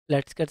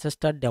let's get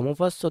start demo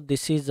first. So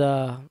this is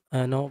a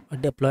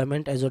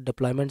deployment Azure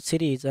deployment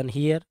series, and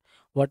here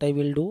what I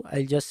will do,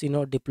 I'll just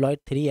deploy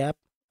three app.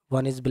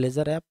 One is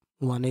Blazor app,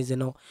 one is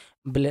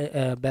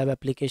web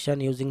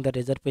application using the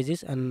Razor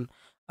pages, and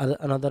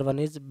another one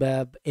is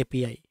web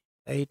API,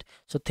 right?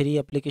 So three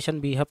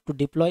application we have to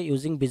deploy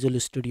using Visual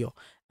Studio.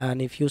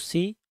 And if you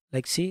see,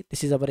 see,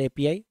 this is our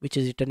API which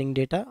is returning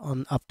data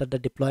on after the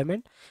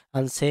deployment,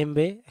 and same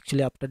way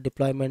actually after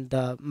deployment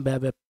the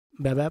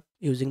web app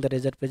using the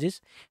Razor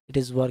pages, it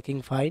is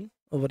working fine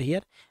over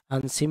here.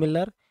 And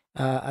similar,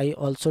 I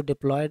also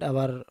deployed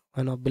our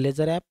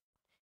Blazor app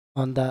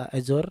on the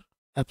Azure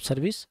app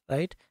service,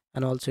 right?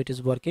 And also it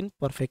is working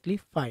perfectly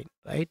fine,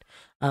 right?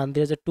 And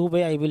there's a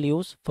two-way I will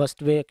use.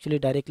 First way, actually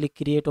directly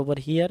create over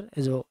here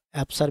as a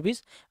app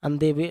service, and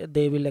they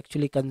will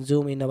actually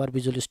consume in our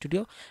Visual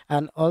Studio.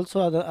 And also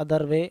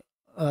other way,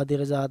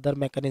 there is a other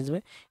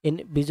mechanism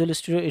in Visual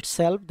Studio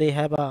itself. They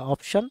have a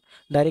option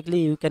directly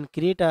you can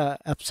create a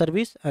app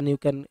service and you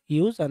can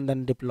use and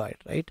then deploy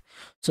it, right?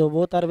 So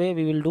both are way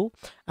we will do.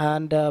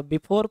 And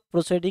before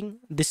proceeding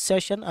this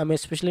session, I'm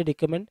especially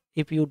recommend,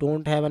 if you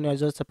don't have an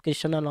Azure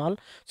subscription and all,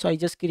 so I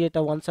just create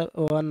a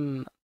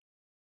one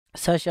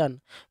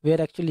session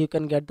where actually you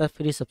can get the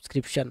free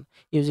subscription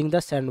using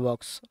the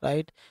sandbox,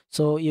 right?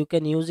 So you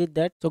can use it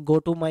that. So go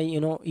to my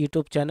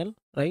YouTube channel,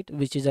 right,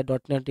 which is a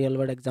 .NET real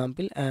world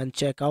example, and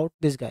check out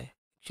this guy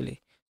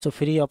actually. So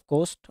free of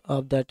cost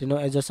of that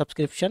Azure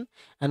subscription.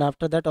 And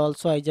after that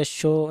also I just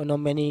show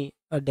many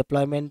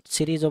deployment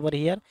series over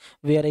here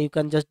where you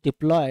can just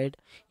deploy it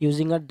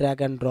using a drag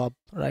and drop,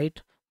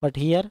 right? But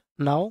here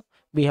now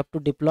we have to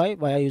deploy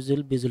via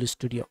usual Visual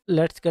Studio.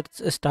 Let's get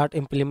start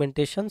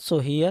implementation. So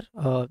here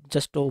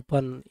just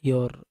open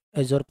your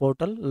Azure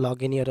portal,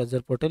 log in your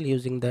Azure portal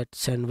using that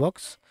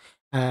sandbox,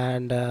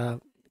 and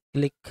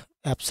click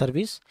app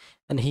service.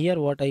 And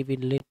here what I will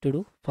need to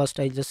do, first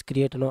I just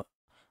create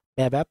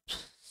web app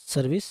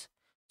service.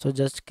 So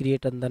just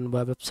create and then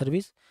web app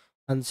service,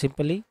 and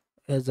simply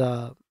as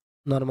a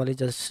normally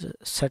just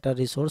set a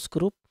resource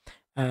group,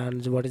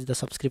 and what is the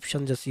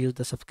subscription, just use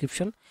the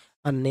subscription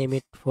and name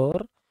it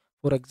for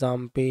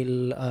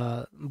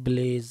example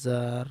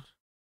Blazor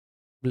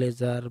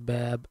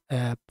web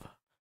app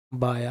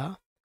via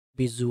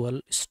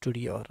Visual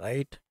Studio,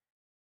 right?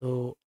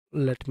 So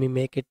let me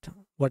make it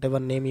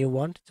whatever name you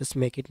want, just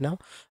make it now.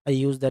 I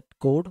use that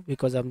code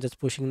because I'm just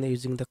pushing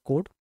using the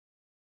code.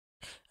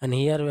 And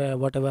here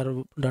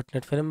whatever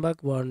 .NET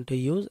framework want to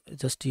use,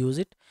 just use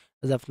it.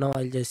 As of now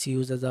I'll just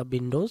use as a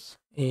Windows,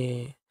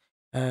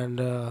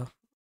 and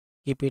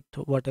keep it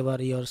whatever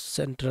your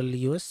central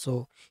US,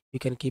 so you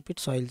can keep it.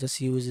 So I'll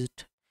just use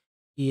it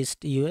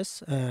East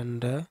US,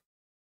 and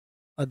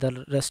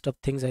other rest of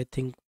things I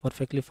think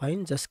perfectly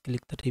fine. Just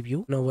click the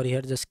review, and over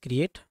here just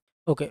create.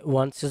 Okay,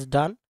 once it's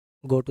done,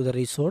 go to the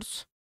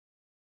resource.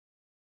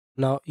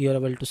 Now you're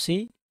able to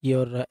see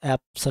your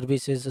app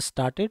service is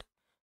started,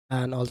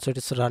 and also it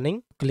is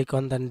running. Click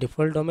on the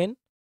default domain.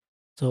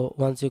 So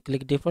once you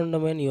click different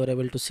domain, you are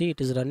able to see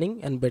it is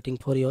running and waiting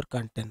for your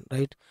content,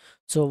 right?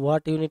 So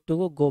what you need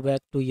to go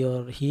back to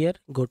your here,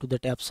 go to the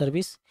app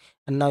service,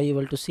 and now you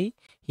will to see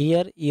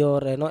here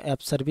your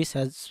app service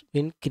has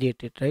been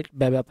created, right?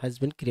 Web app has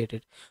been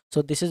created.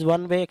 So this is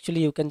one way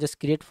actually you can just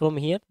create from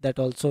here. That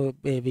also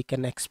we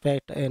can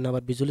expect in our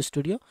Visual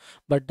Studio,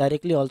 but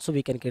directly also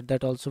we can create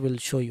that, also will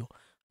show you,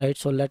 right?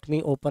 So let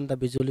me open the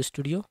Visual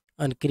Studio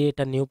and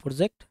create a new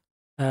project,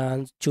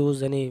 and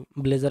choose any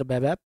Blazor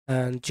web app,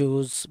 and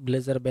choose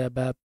Blazor web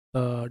app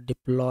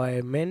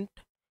deployment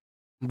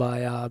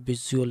via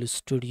Visual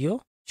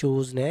Studio.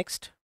 Choose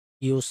next,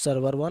 use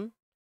server one,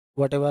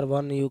 whatever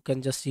one you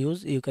can just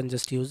use, you can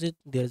just use it,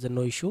 there is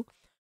no issue.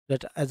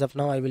 But as of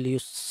now I will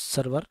use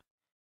server.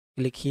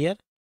 Click here,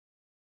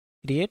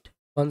 create.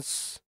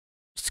 Once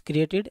it's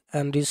created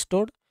and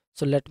restored,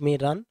 so let me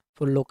run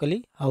for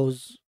locally.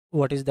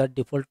 What is that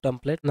default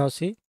template? Now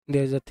see,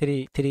 there is a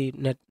three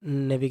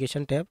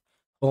navigation tab: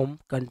 home,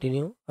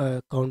 continue,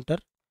 counter,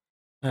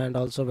 and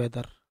also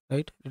weather,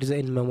 right? It is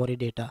in memory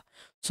data.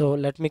 So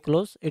let me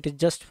close. It is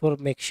just for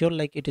make sure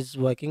like it is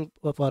working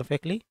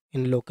perfectly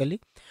in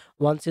locally.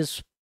 Once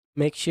is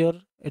make sure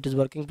it is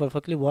working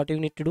perfectly, what you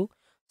need to do,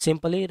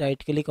 simply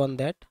right click on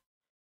that,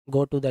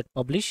 go to that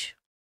publish,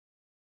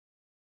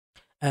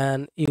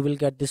 and you will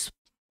get this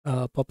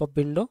pop-up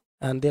window,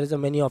 and there is a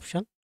many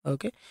option.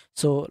 Okay,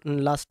 so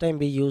last time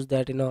we used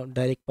that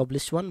direct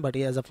publish one, but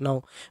as of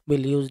now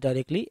we'll use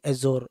directly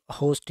Azure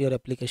host your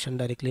application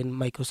directly in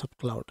Microsoft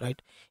Cloud,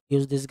 right?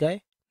 Use this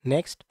guy.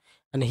 Next.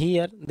 And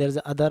here there's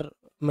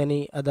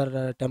many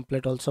other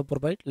template also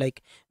provide,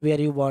 like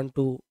where you want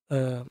to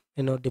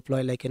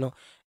deploy, like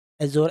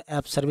Azure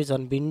app service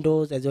on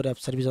Windows, Azure app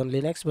service on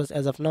Linux. But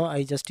as of now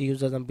I just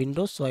use as on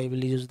Windows, so I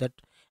will use that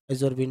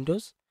Azure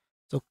Windows.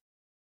 So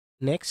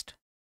next.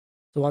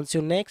 So once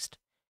you next,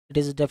 it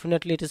is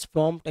definitely it is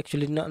prompt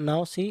actually.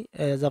 Now see,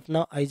 as of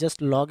now I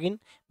just log in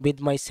with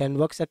my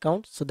sandbox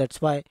account, so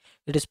that's why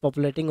it is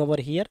populating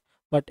over here.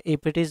 But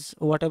if it is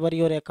whatever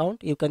your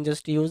account, you can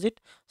just use it.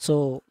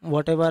 So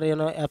whatever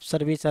app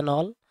service and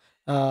all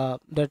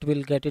that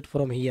will get it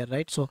from here,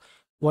 right? So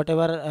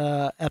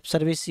whatever app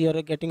service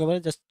you're getting over,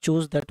 just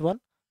choose that one,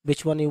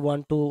 which one you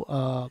want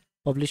to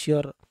publish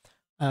your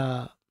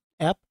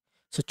app.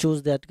 So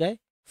choose that guy,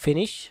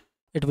 finish.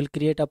 It will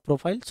create a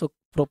profile. So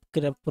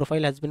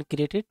profile has been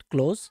created,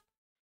 close.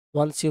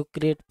 Once you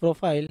create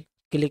profile,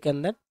 click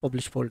on that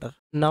publish folder.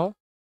 Now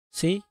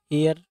see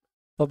here,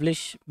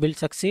 publish will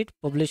succeed,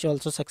 publish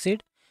also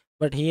succeed,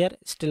 but here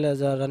still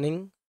as a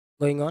running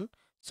going on.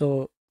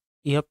 So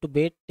you have to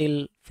wait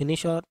till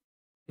finish or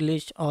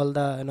finish all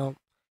the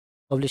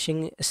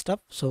publishing stuff.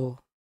 So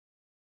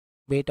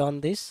wait on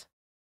this.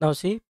 Now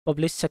see,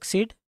 publish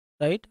succeed,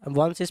 right? And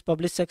once it's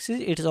published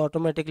succeed, it is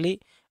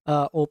automatically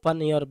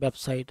open your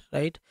website,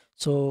 right?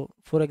 So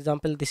for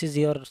example, this is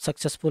your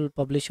successful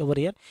publish over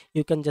here.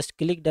 You can just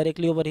click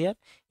directly over here.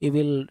 It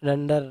will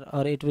render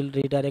or it will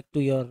redirect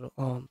to your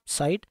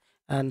site,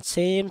 and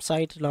same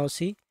site now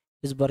see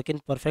is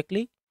working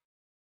perfectly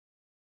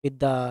with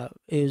the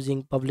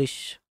using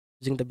publish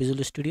using the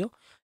Visual Studio.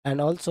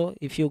 And also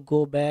if you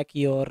go back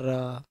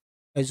your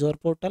Azure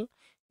portal,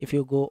 if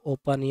you go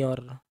open your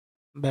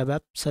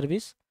webapp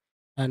service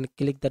and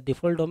click the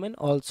default domain,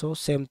 also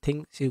same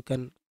thing, so you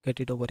can get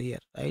it over here,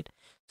 right?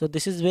 So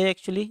this is way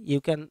actually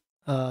you can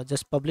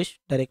just publish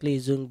directly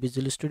using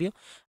Visual Studio.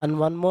 And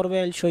one more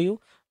way I'll show you.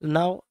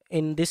 Now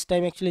in this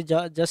time actually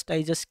I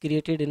just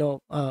created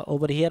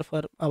over here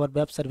for our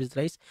web service,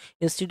 right?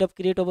 Instead of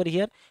create over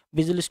here,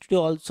 Visual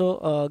Studio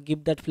also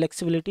give that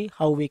flexibility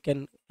how we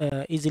can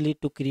easily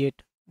to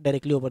create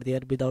directly over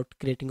there without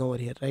creating over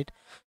here, right?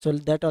 So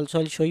that also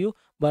I'll show you,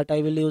 but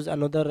I will use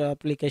another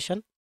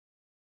application.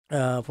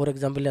 For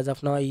example, as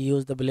of now I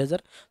use the Blazor.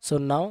 So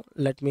now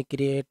let me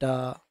create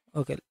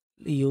okay,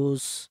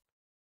 use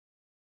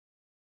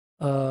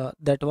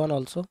that one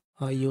also.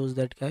 I use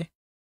that guy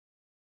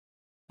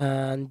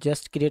and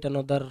just create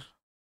another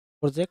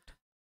project.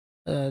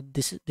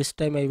 This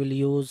time I will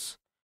use,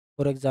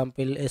 for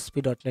example,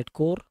 ASP.NET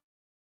Core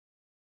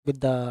with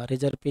the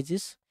Razor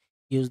pages.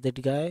 Use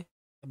that guy,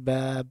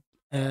 web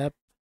app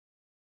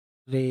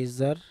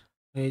Razor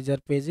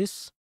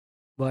pages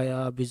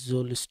via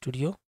Visual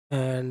Studio.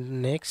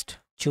 And next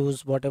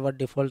choose whatever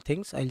default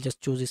things. I'll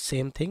just choose the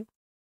same thing,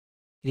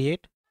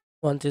 create.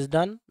 Once it's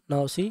done,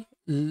 now see,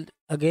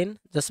 again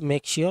just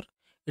make sure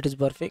it is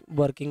perfect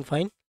working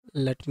fine.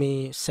 Let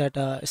me set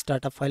a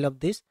startup file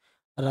of this,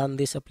 run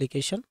this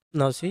application.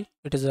 Now see,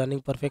 it is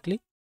running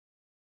perfectly,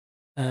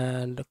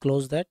 and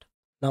close that.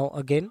 Now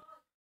again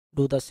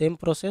do the same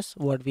process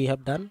what we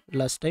have done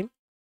last time.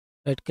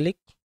 Right click,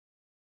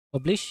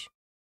 publish,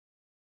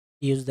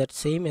 use that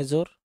same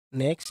Azure.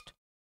 Next,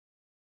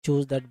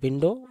 choose that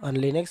window and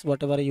Linux,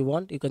 whatever you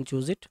want you can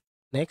choose it.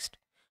 Next,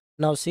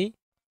 now see,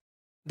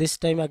 this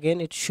time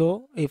again it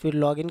show, if you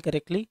log in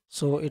correctly,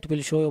 so it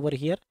will show over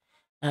here,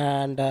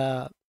 and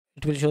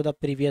it will show the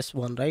previous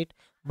one, right?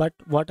 But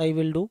what I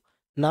will do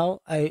now,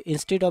 I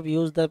instead of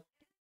use the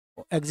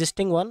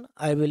existing one,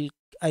 I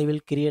will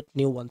create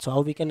new one. So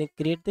how we can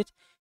create this?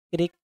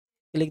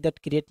 Click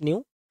that create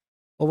new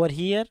over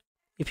here.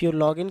 If you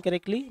log in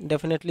correctly,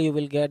 definitely you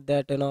will get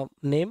that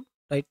name,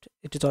 right?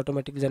 It is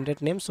automatic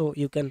generate name, so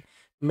you can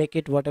make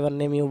it whatever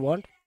name you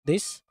want.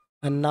 This,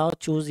 and now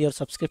choose your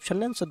subscription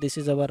name. So this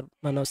is our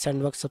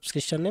sandbox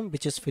subscription name,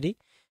 which is free,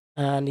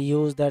 and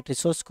use that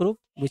resource group,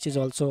 which is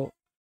also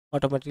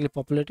automatically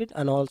populated,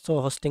 and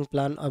also hosting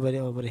plan over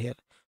here.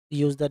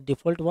 Use the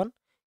default one,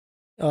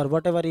 or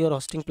whatever your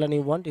hosting plan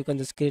you want, you can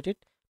just create it.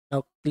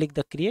 Now click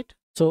the create.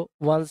 So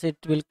once it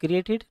will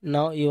create it,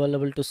 now you are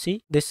able to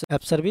see this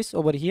app service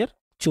over here.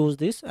 Choose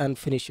this and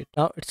finish it.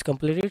 Now it's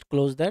completed,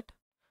 close that.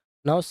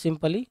 Now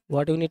simply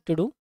what you need to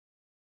do,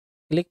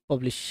 click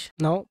publish.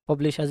 Now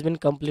publish has been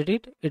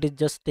completed. It is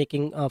just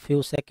taking a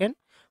few seconds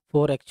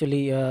for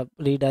actually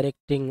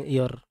redirecting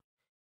your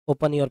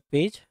open your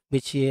page,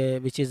 which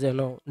is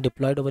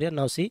deployed over here.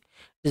 Now see,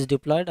 it is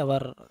deployed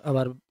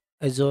our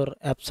Azure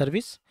app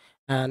service,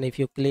 and if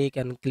you click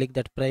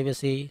that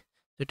privacy,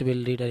 it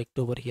will redirect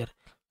over here.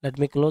 Let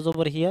me close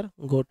over here,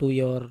 go to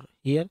your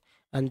here,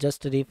 and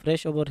just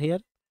refresh over here.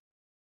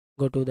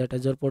 Go to that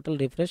Azure portal,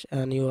 refresh,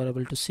 and you are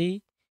able to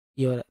see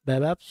your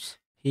web apps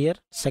here.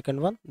 Second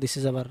one, this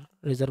is our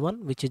Razor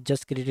one, which is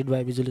just created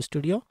by Visual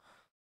Studio.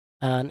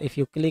 And if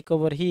you click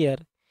over here,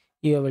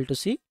 you are able to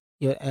see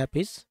your app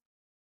is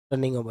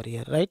running over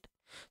here, right?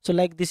 So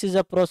like this is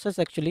a process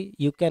actually.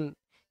 You can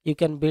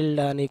build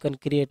and you can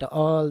create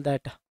all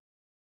that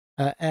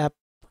app.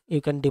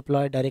 You can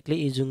deploy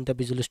directly using the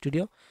Visual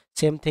Studio.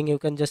 Same thing, you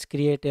can just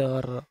create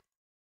your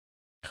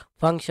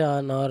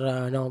function or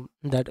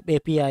that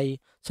API.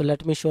 So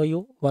let me show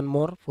you one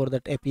more for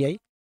that API.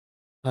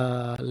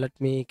 Let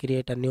me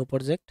create a new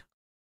project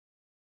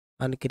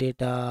and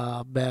create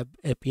a web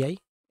API,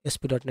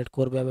 ASP.NET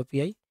Core web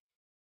API.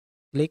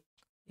 Click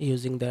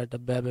using that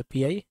web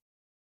API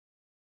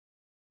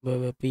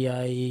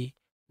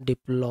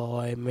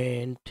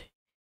deployment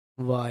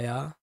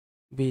via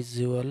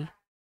Visual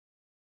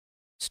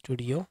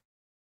Studio.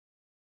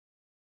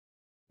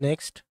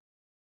 Next,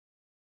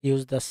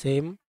 use the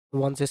same.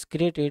 Once it's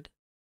created,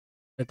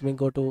 let me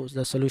go to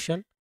the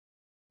solution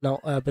Now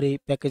every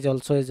package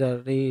also is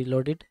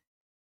reloaded,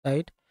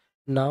 right?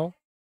 Now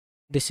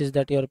this is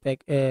that your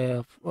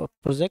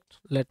project.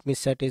 Let me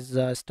set is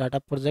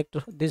startup project,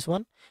 this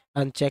one,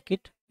 and check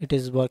it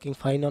is working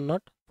fine or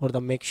not for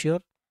the make sure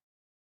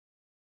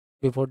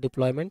before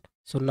deployment.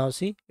 So now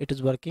see it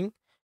is working,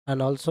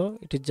 and also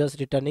it is just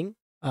returning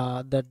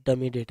the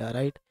dummy data,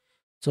 right?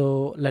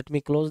 So let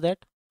me close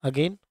that.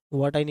 Again,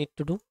 what I need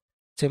to do,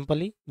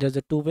 simply there's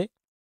a two way.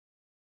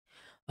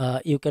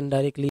 You can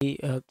directly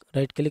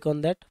right click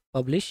on that,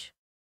 publish,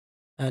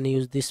 and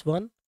use this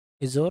one,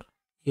 Azure.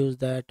 Use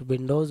that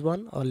Windows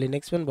one or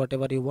Linux one,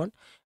 whatever you want.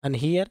 And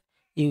here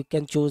you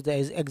can choose the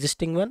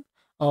existing one,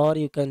 or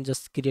you can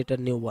just create a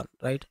new one,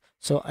 right?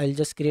 So I'll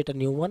just create a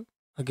new one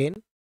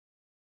again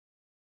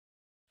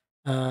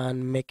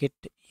and make it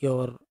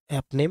your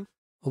app name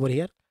over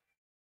here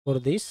for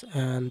this,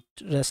 and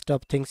rest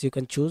of things you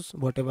can choose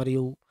whatever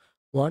you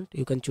want.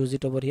 You can choose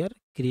it over here,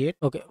 create.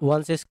 Okay,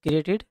 once it's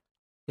created,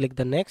 click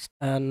the next,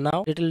 and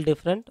now little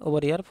different over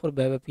here for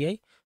web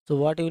API. So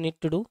what you need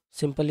to do,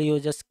 simply you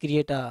just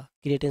create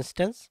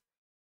instance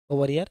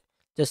over here,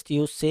 just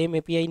use same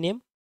API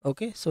name.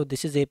 Okay, so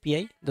this is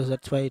API,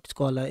 that's why it's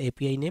called a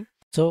API name.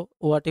 So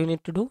what you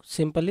need to do,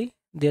 simply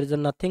there is a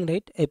nothing,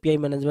 right? API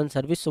management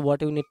service. So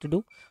what you need to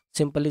do,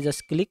 simply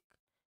just click,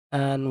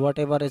 and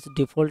whatever is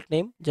default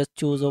name just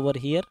choose over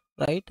here,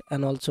 right?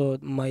 And also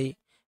my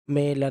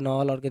mail and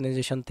all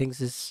organization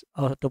things is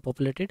auto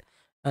populated,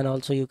 and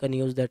also you can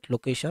use that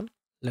location.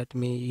 Let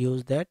me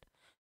use that.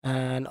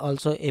 And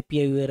also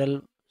API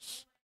URL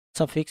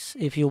suffix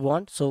if you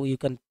want, so you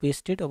can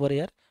paste it over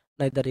here.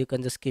 Neither you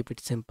can just keep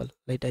it simple,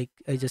 right?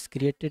 I just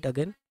create it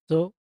again.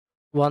 So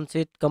once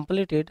it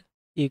completed,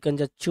 you can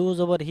just choose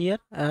over here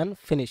and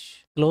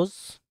finish,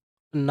 close.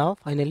 Now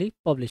finally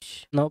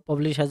publish. Now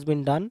publish has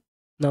been done.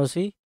 Now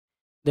see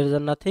there is a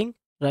nothing,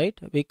 right?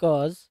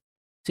 Because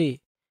see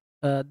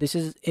this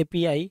is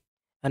API,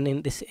 and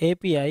in this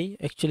API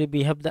actually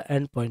we have the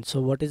endpoint.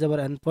 So what is our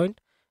endpoint?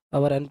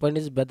 Our endpoint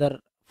is weather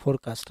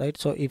forecast, right?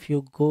 So if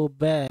you go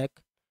back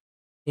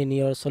in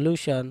your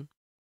solution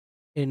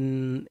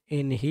in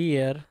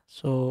here,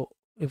 so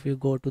if you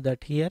go to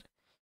that here,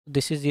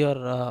 this is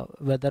your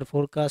weather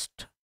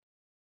forecast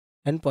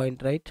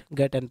endpoint, right?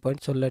 Get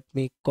endpoint. So let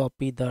me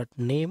copy that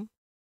name,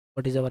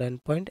 what is our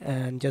endpoint,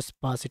 and just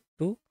pass it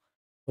to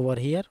over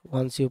here.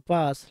 Once you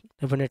pass,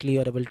 definitely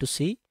you are able to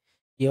see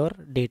your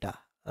data,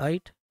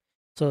 right?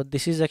 So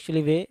this is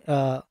actually way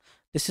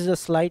this is a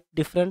slight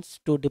difference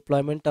to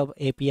deployment of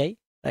API,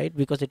 right?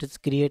 Because it is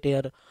create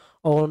your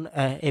own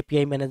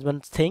API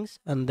management things,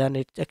 and then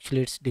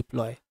it's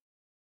deploy.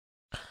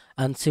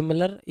 And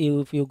similar,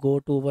 if you go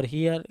to over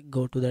here,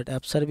 go to that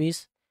app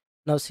service.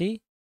 Now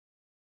see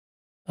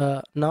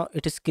now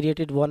it is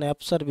created one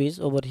app service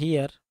over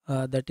here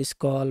that is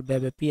called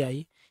web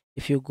API.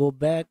 If you go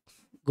back,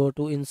 go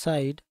to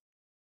inside.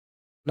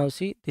 Now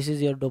see this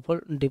is your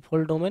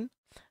default domain,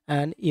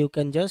 and you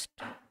can just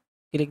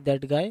click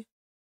that guy,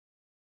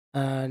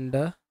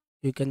 and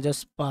you can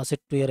just pass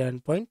it to your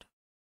endpoint,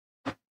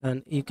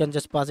 and you can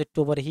just pass it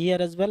to over here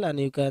as well. And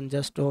you can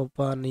just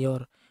open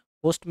your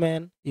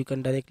postman, you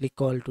can directly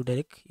call to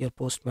direct your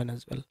postman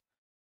as well.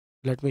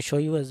 Let me show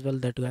you as well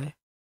that guy.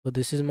 So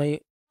this is my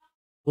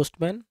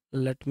postman.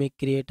 Let me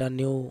create a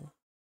new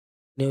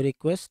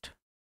request,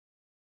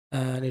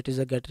 and it is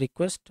a get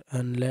request,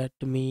 and let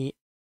me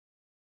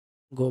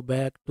go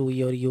back to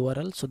your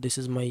URL. So this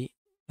is my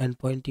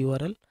endpoint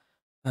URL,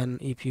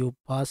 and if you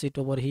pass it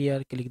over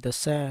here, click the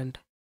send,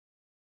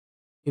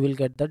 you will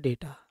get the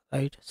data,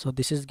 right? So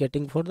this is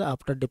getting for the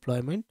after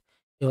deployment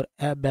your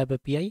web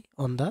API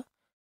on the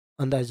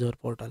Azure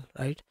portal,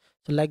 right?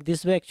 So like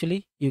this way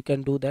actually you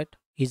can do that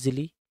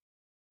easily.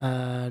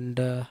 And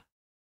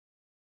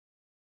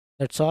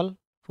that's all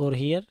for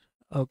here.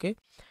 Okay.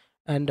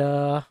 And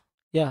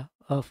yeah,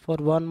 for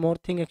one more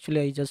thing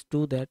actually I just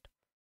do that,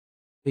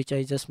 which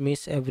I just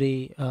miss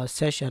every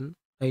session,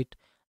 right?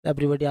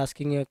 Everybody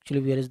asking actually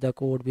where is the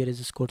code, where is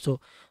this code?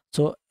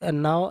 So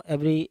and now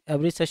every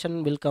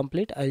session will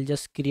complete, I'll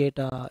just create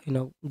a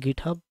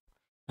GitHub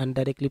and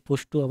directly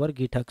push to our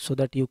GitHub, so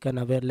that you can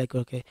aware like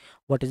okay,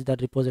 what is the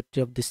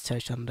repository of this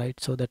session, right?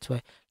 So that's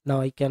why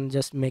now I can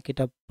just make it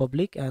a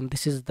public, and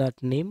this is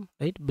that name,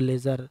 right?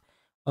 Blazor,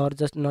 or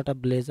just not a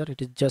Blazor,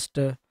 it is just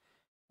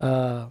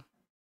uh,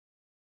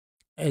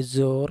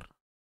 Azure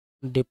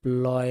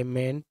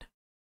deployment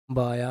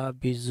via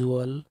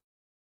Visual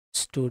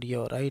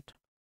Studio, right?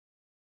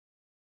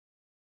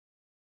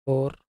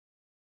 For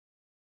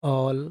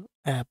all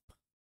app,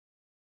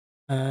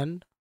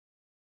 and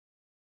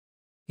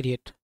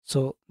create.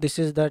 So this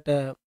is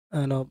that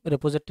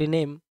repository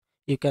name.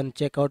 You can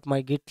check out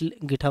my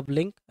GitHub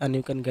link, and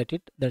you can get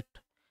it that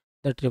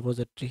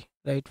repository,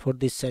 right, for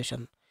this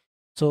session.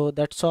 So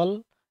that's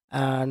all.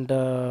 And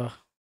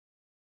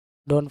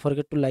don't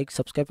forget to like,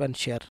 subscribe, and share.